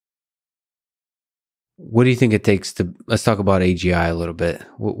what do you think it takes to, let's talk about AGI a little bit.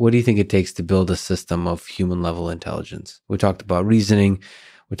 What do you think it takes to build a system of human level intelligence? We talked about reasoning,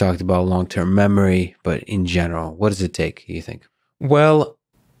 we talked about long-term memory, but in general, what does it take, do you think? Well,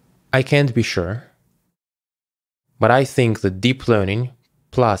 I can't be sure, but I think that deep learning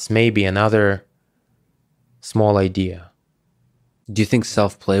plus maybe another small idea. Do you think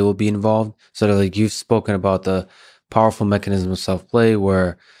self-play will be involved? Sort of like you've spoken about the powerful mechanism of self-play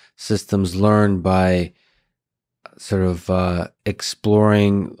where systems learn by sort of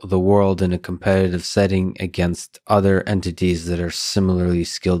exploring the world in a competitive setting against other entities that are similarly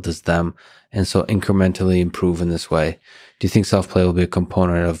skilled as them, and so incrementally improve in this way. Do you think self-play will be a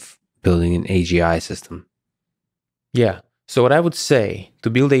component of building an AGI system? Yeah. So what I would say to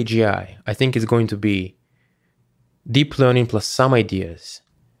build AGI, I think it's going to be deep learning plus some ideas.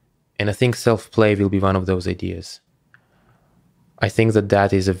 And I think self-play will be one of those ideas. I think that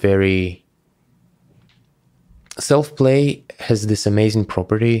that is a very... Self-play has this amazing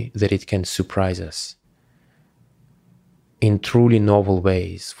property that it can surprise us in truly novel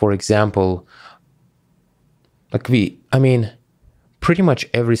ways. For example, pretty much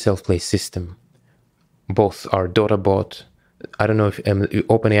every self-play system, both our DotaBot, I don't know if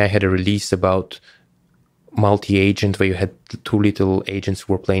OpenAI had a release about multi-agent where you had two little agents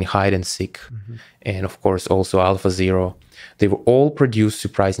who were playing hide and seek, and of course also AlphaZero. They were all produce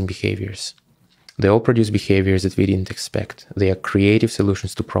surprising behaviors. They all produce behaviors that we didn't expect. They are creative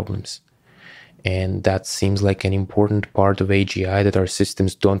solutions to problems. And that seems like an important part of AGI that our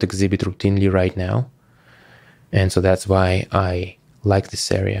systems don't exhibit routinely right now. And so that's why I like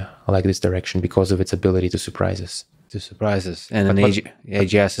this area. I like this direction because of its ability to surprise us. And an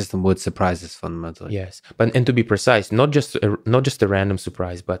AGI system would surprise us fundamentally. Yes, and to be precise, not just a random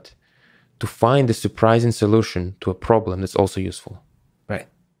surprise, but to find a surprising solution to a problem that's also useful. Right.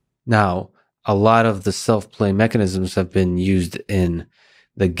 Now, a lot of the self-play mechanisms have been used in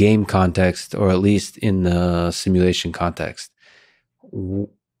the game context, or at least in the simulation context.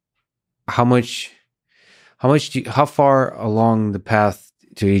 How far along the path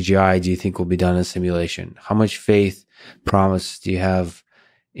to AGI do you think will be done in simulation? How much faith, promise do you have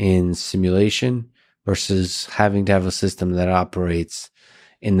in simulation versus having to have a system that operates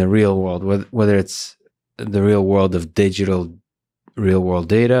in the real world, whether it's the real world of digital real world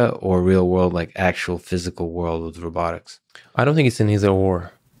data or real world like actual physical world with robotics? I don't think it's an either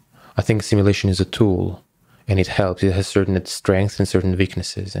or. I think simulation is a tool and it helps. It has certain strengths and certain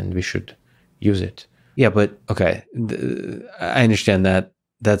weaknesses, and we should use it. Yeah, but okay, I understand that.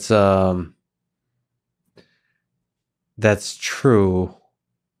 That's true.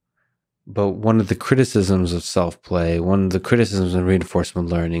 But one of the criticisms of self-play, one of the criticisms of reinforcement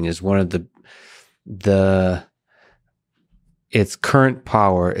learning is one of its current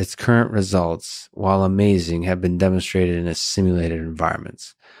power, its current results, while amazing, have been demonstrated in simulated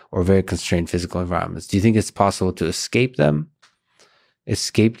environments or very constrained physical environments. Do you think it's possible to escape them?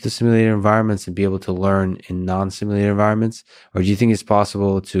 Escape the simulated environments and be able to learn in non-simulated environments? Or do you think it's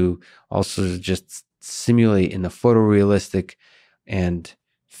possible to also just simulate in a photorealistic and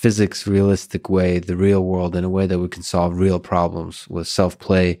physics realistic way the real world in a way that we can solve real problems with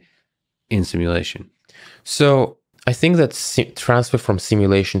self-play in simulation? So I think that transfer from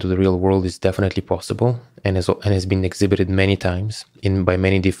simulation to the real world is definitely possible and has been exhibited many times by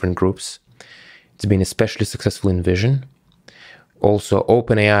many different groups. It's been especially successful in vision. Also,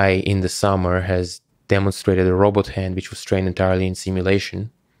 OpenAI in the summer has demonstrated a robot hand which was trained entirely in simulation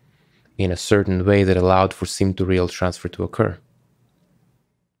in a certain way that allowed for sim to real transfer to occur.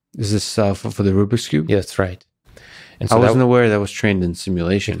 Is this for the Rubik's Cube? Yeah, that's right. And so I wasn't aware that was trained in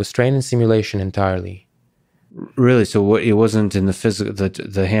simulation. It was trained in simulation entirely. Really? So it wasn't in the physical,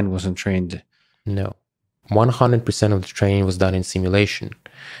 the hand wasn't trained? No. 100% of the training was done in simulation.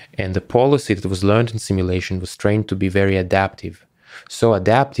 And the policy that was learned in simulation was trained to be very adaptive. So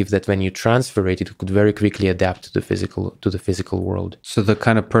adaptive that when you transfer it, it could very quickly adapt to the physical world. So the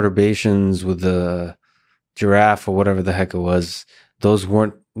kind of perturbations with the giraffe or whatever the heck it was,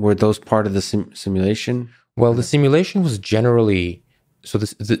 were those part of the simulation? Well, the simulation was generally... So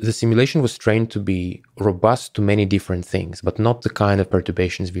the simulation was trained to be robust to many different things, but not the kind of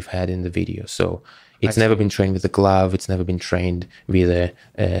perturbations we've had in the video. So it's never been trained with a glove. It's never been trained with a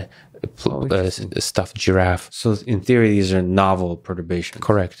stuffed giraffe. So in theory, these are novel perturbations.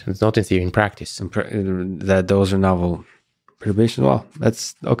 Correct. It's not in theory, in practice. That those are novel perturbations. Well,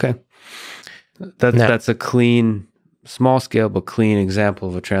 that's okay. That's a clean, small scale but clean example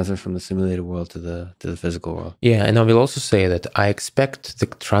of a transfer from the simulated world to the physical world. Yeah, and I will also say that I expect the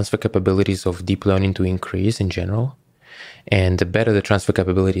transfer capabilities of deep learning to increase in general. And the better the transfer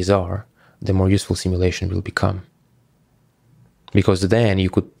capabilities are, the more useful simulation will become. Because then you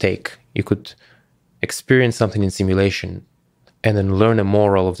could experience something in simulation and then learn a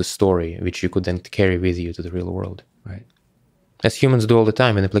moral of the story, which you could then carry with you to the real world. Right. As humans do all the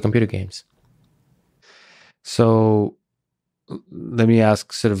time when they play computer games. So let me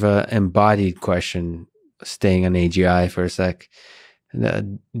ask sort of an embodied question, staying on AGI for a sec.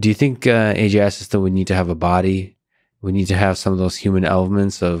 Do you think AGI system would need to have a body? We need to have some of those human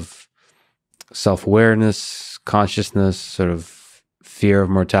elements of self-awareness, consciousness, sort of fear of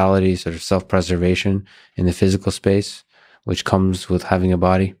mortality, sort of self-preservation in the physical space, which comes with having a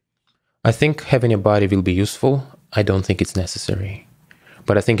body? I think having a body will be useful. I don't think it's necessary.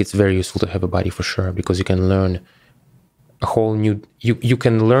 But I think it's very useful to have a body for sure, because you can learn a whole new... You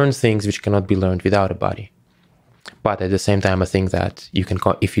can learn things which cannot be learned without a body. But at the same time, I think that you can,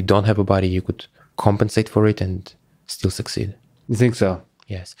 if you don't have a body, you could compensate for it and still succeed. You think so?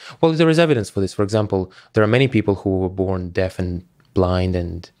 Yes. Well, there is evidence for this. For example, there are many people who were born deaf and blind,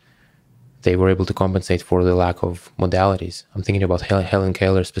 and they were able to compensate for the lack of modalities. I'm thinking about Helen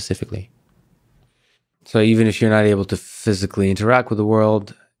Keller specifically. So even if you're not able to physically interact with the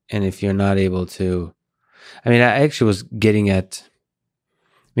world, and if you're not able to... I mean, I actually was getting at...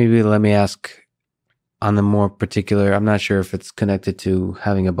 Maybe let me ask on the more particular... I'm not sure if it's connected to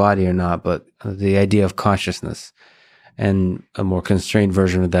having a body or not, but the idea of consciousness, and a more constrained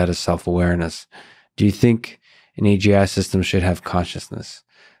version of that is self-awareness. Do you think an AGI system should have consciousness?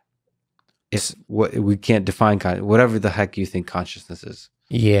 It's what we can't define, whatever the heck you think consciousness is.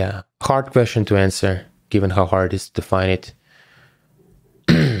 Yeah, hard question to answer, given how hard it is to define it.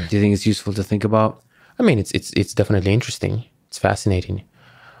 Do you think it's useful to think about? I mean, it's definitely interesting. It's fascinating.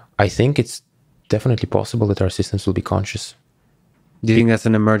 I think it's definitely possible that our systems will be conscious. Do you think that's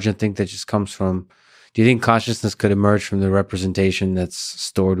an emergent thing that just comes from... Do you think consciousness could emerge from the representation that's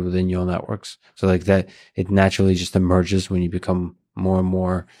stored within neural networks? So like that, it naturally just emerges when you become more and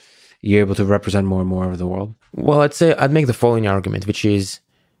more... You're able to represent more and more of the world? Well, I'd make the following argument, which is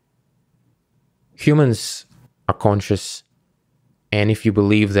humans are conscious, and if you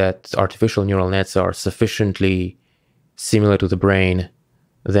believe that artificial neural nets are sufficiently similar to the brain,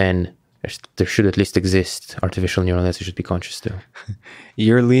 then there should at least exist artificial neural nets that should be conscious too.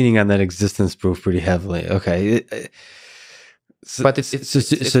 You're leaning on that existence proof pretty heavily. Okay. But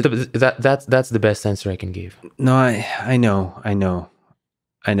that's the best answer I can give. No, I know.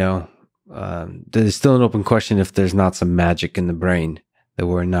 There's still an open question if there's not some magic in the brain that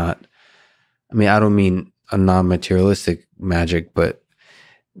we're not. I mean, I don't mean a non-materialistic magic, but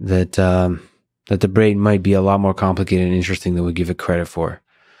that the brain might be a lot more complicated and interesting than we give it credit for.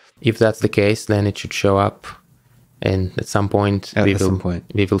 If that's the case, then it should show up, and at some point we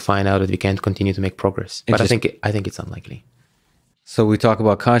will find out that we can't continue to make progress. But I think it's unlikely. So we talk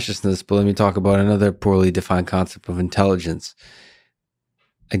about consciousness, but let me talk about another poorly defined concept of intelligence.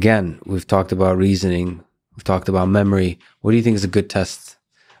 Again, we've talked about reasoning. We've talked about memory. What do you think is a good test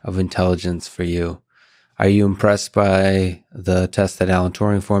of intelligence for you? Are you impressed by the test that Alan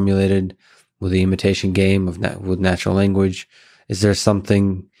Turing formulated with the imitation game with natural language? Is there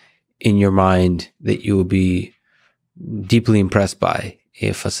something in your mind that you would be deeply impressed by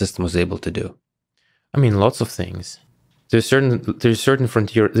if a system was able to do? I mean, lots of things. There is a certain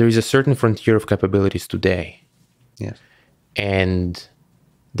frontier of capabilities today. Yes. And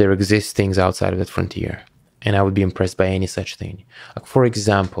there exist things outside of that frontier, and I would be impressed by any such thing. Like, for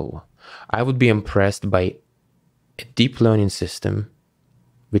example, I would be impressed by a deep learning system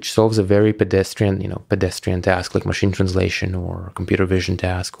which solves a very pedestrian task like machine translation or computer vision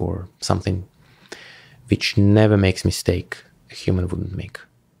task or something which never makes mistake a human wouldn't make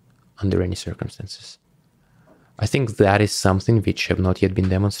under any circumstances. I think that is something which have not yet been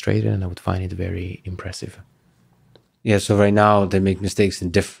demonstrated, and I would find it very impressive. Yeah, so right now they make mistakes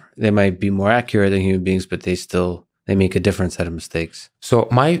they might be more accurate than human beings, but they make a different set of mistakes. So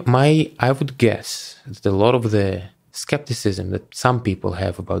I would guess that a lot of the skepticism that some people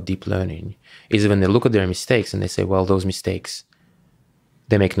have about deep learning is when they look at their mistakes and they say, well, those mistakes,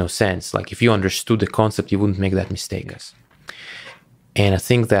 they make no sense. Like, if you understood the concept, you wouldn't make that mistake. Yes. And I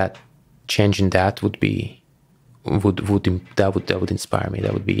think that changing that would inspire me.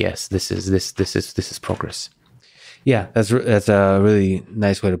 That would be, yes, this is progress. Yeah, that's a really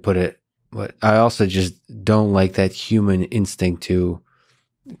nice way to put it. But I also just don't like that human instinct to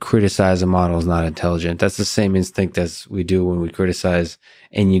criticize a model as not intelligent. That's the same instinct as we do when we criticize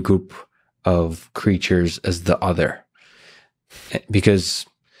any group of creatures as the other. Because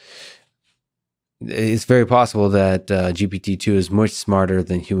it's very possible that GPT-2 is much smarter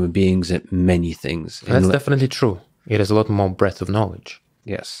than human beings at many things. That's definitely true. It has a lot more breadth of knowledge.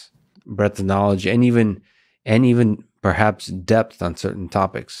 Yes. breadth of knowledge, and even perhaps depth on certain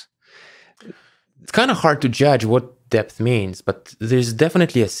topics. It's kind of hard to judge what depth means, but there's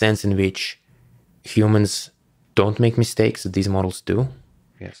definitely a sense in which humans don't make mistakes that these models do.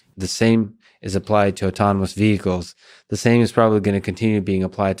 Yes. The same is applied to autonomous vehicles. The same is probably going to continue being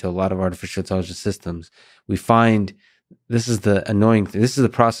applied to a lot of artificial intelligence systems. We find this is the annoying thing. This is the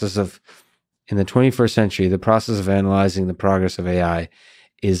process of, in the 21st century, the process of analyzing the progress of AI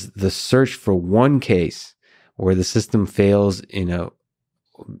is the search for one case where the system fails in a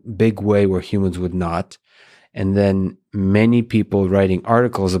big way where humans would not. And then many people writing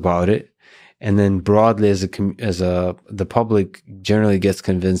articles about it. And then broadly, the public generally gets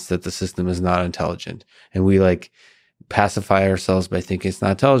convinced that the system is not intelligent, and we like pacify ourselves by thinking it's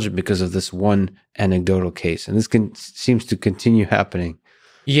not intelligent because of this one anecdotal case, and this seems to continue happening.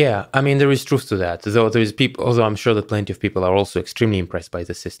 Yeah, I mean, there is truth to that. Although I'm sure that plenty of people are also extremely impressed by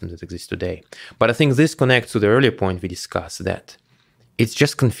the systems that exist today. But I think this connects to the earlier point we discussed, that it's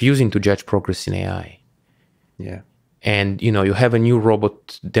just confusing to judge progress in AI. Yeah. And, you have a new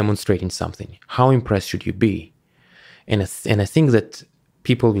robot demonstrating something. How impressed should you be? And I think that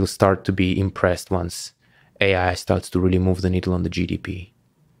people will start to be impressed once AI starts to really move the needle on the GDP.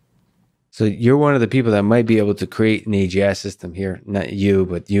 So you're one of the people that might be able to create an AGI system here. Not you,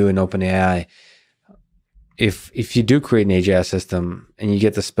 but you and OpenAI. If you do create an AGI system and you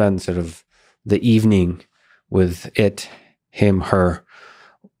get to spend sort of the evening with it, him, her,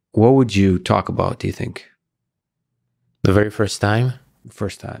 what would you talk about, do you think? The very first time?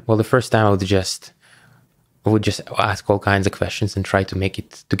 First time. Well, the first time I would just ask all kinds of questions and try to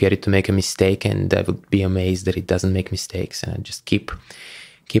get it to make a mistake, and I would be amazed that it doesn't make mistakes, and I just keep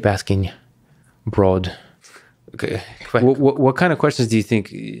asking broad. Okay. What kind of questions do you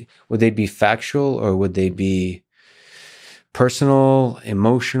think? Would they be factual, or would they be personal,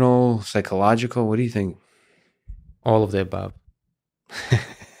 emotional, psychological? What do you think? All of the above.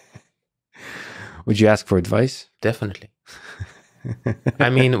 Would you ask for advice? Definitely. I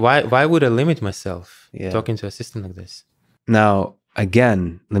mean, why would I limit myself talking to a system like this? Now,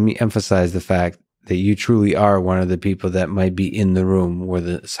 again, let me emphasize the fact that you truly are one of the people that might be in the room where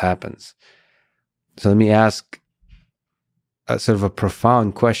this happens. So let me ask a sort of a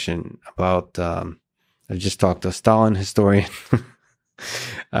profound question about, I just talked to a Stalin historian.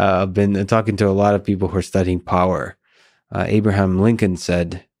 I've been talking to a lot of people who are studying power. Abraham Lincoln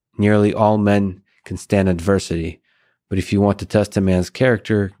said, "Nearly all men can stand adversity, but if you want to test a man's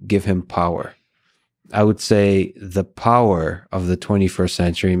character, give him power." I would say the power of the 21st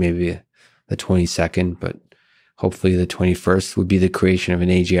century, maybe the 22nd, but hopefully the 21st, would be the creation of an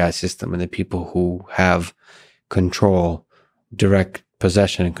AGI system and the people who have control, direct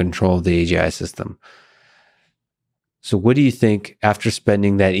possession and control of the AGI system. So what do you think, after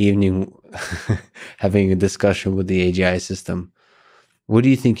spending that evening having a discussion with the AGI system, what do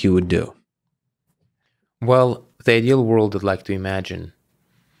you think you would do? Well, the ideal world I'd like to imagine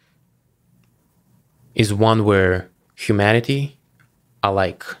is one where humanity are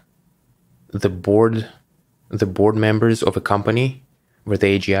like the board members of a company where the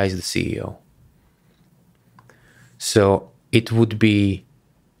AGI is the CEO. So it would be,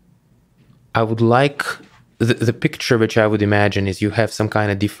 I would like, the picture which I would imagine is you have some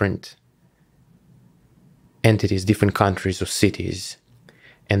kind of different entities, different countries or cities,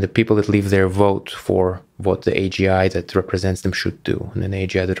 and the people that live there vote for what the AGI that represents them should do. And then the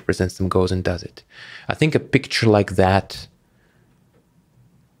AGI that represents them goes and does it. I think a picture like that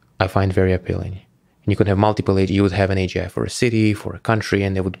I find very appealing. And you could have multiple AGI. You would have an AGI for a city, for a country,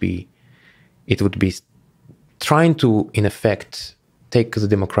 and it would be trying to, in effect, take the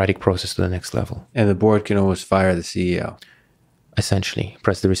democratic process to the next level. And the board can always fire the CEO. Essentially,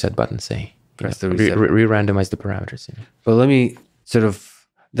 press the reset button, say. Press the reset button. Re-randomize the parameters. But let me sort of,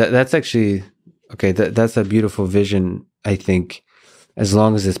 that's actually, okay, that's a beautiful vision, I think, as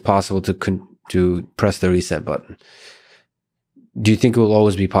long as it's possible to press the reset button. Do you think it will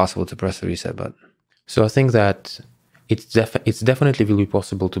always be possible to press the reset button? So I think that it's definitely will be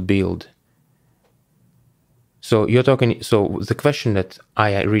possible to build. So you're talking, so the question that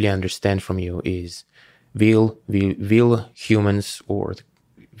I really understand from you is, will humans or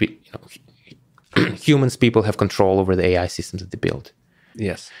humans, people have control over the AI systems that they build?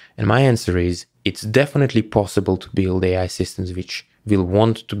 Yes. And my answer is, it's definitely possible to build AI systems which will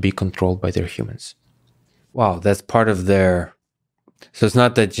want to be controlled by their humans. Wow, that's part of their, so it's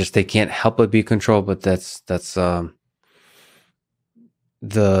not that just they can't help but be controlled, but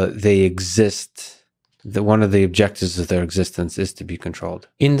they exist. One of the objectives of their existence is to be controlled.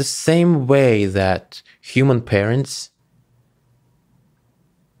 In the same way that human parents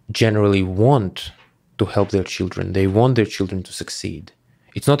generally want to help their children. They want their children to succeed.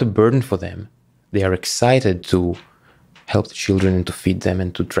 It's not a burden for them. They are excited to help the children and to feed them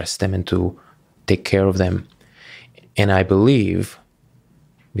and to dress them and to take care of them. And I believe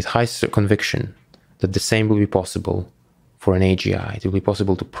with high conviction that the same will be possible for an AGI. It will be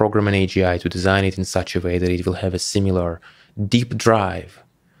possible to program an AGI, to design it in such a way that it will have a similar deep drive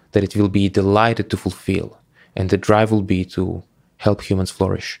that it will be delighted to fulfill. And the drive will be to help humans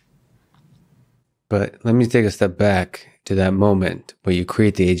flourish. But let me take a step back to that moment where you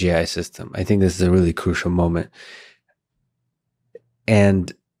create the AGI system. I think this is a really crucial moment.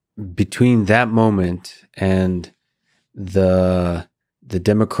 And between that moment and the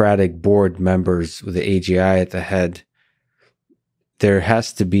democratic board members with the AGI at the head, there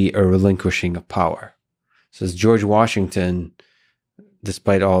has to be a relinquishing of power. So as George Washington,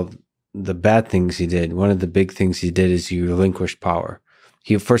 despite all the bad things he did, one of the big things he did is he relinquished power.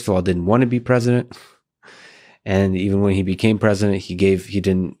 He, first of all, didn't want to be president. And even when he became president, he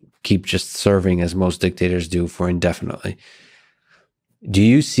didn't keep just serving as most dictators do for indefinitely. Do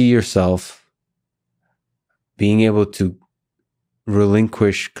you see yourself being able to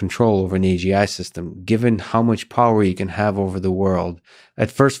relinquish control over an AGI system, given how much power you can have over the world? At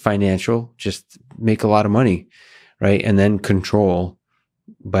first, financial, just make a lot of money, right? And then control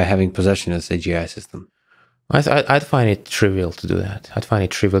by having possession of this AGI system. I'd find it trivial to do that. I'd find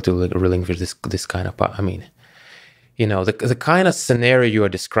it trivial to relinquish this kind of power. I mean, the kind of scenario you are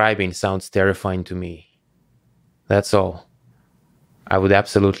describing sounds terrifying to me. That's all. I would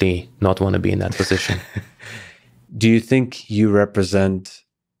absolutely not want to be in that position. Do you think you represent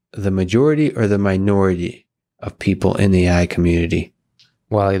the majority or the minority of people in the AI community?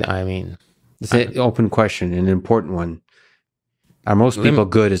 Well, I mean... It's an open question, an important one. Are most people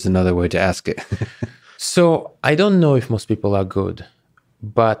good is another way to ask it. So I don't know if most people are good,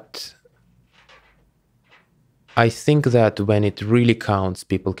 but I think that when it really counts,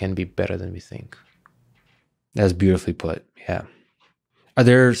 people can be better than we think. That's beautifully put, yeah. Are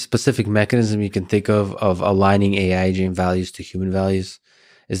there specific mechanisms you can think of aligning AI agent values to human values?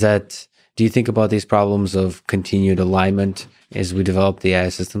 Do you think about these problems of continued alignment as we develop the AI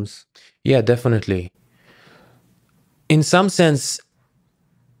systems? Yeah, definitely. In some sense,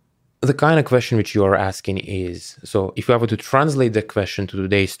 the kind of question which you are asking is, so if I were to translate the question to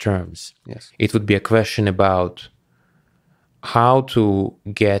today's terms, yes, it would be a question about how to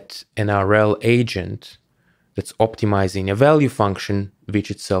get an RL agent that's optimizing a value function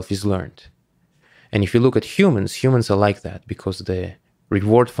which itself is learned. And if you look at humans are like that because the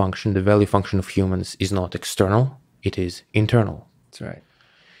reward function, the value function of humans is not external, it is internal. That's right.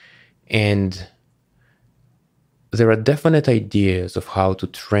 And there are definite ideas of how to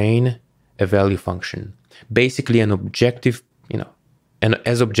train a value function, basically an objective, an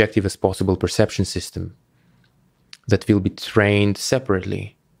as objective as possible perception system that will be trained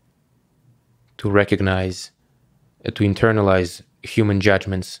separately to recognize, to internalize human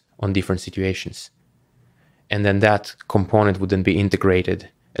judgments on different situations. And then that component would then be integrated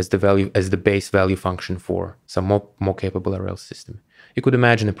as the base value function for some more capable RL system. You could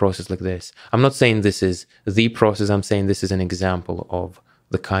imagine a process like this. I'm not saying this is the process, I'm saying this is an example of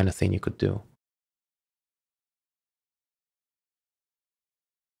the kind of thing you could do.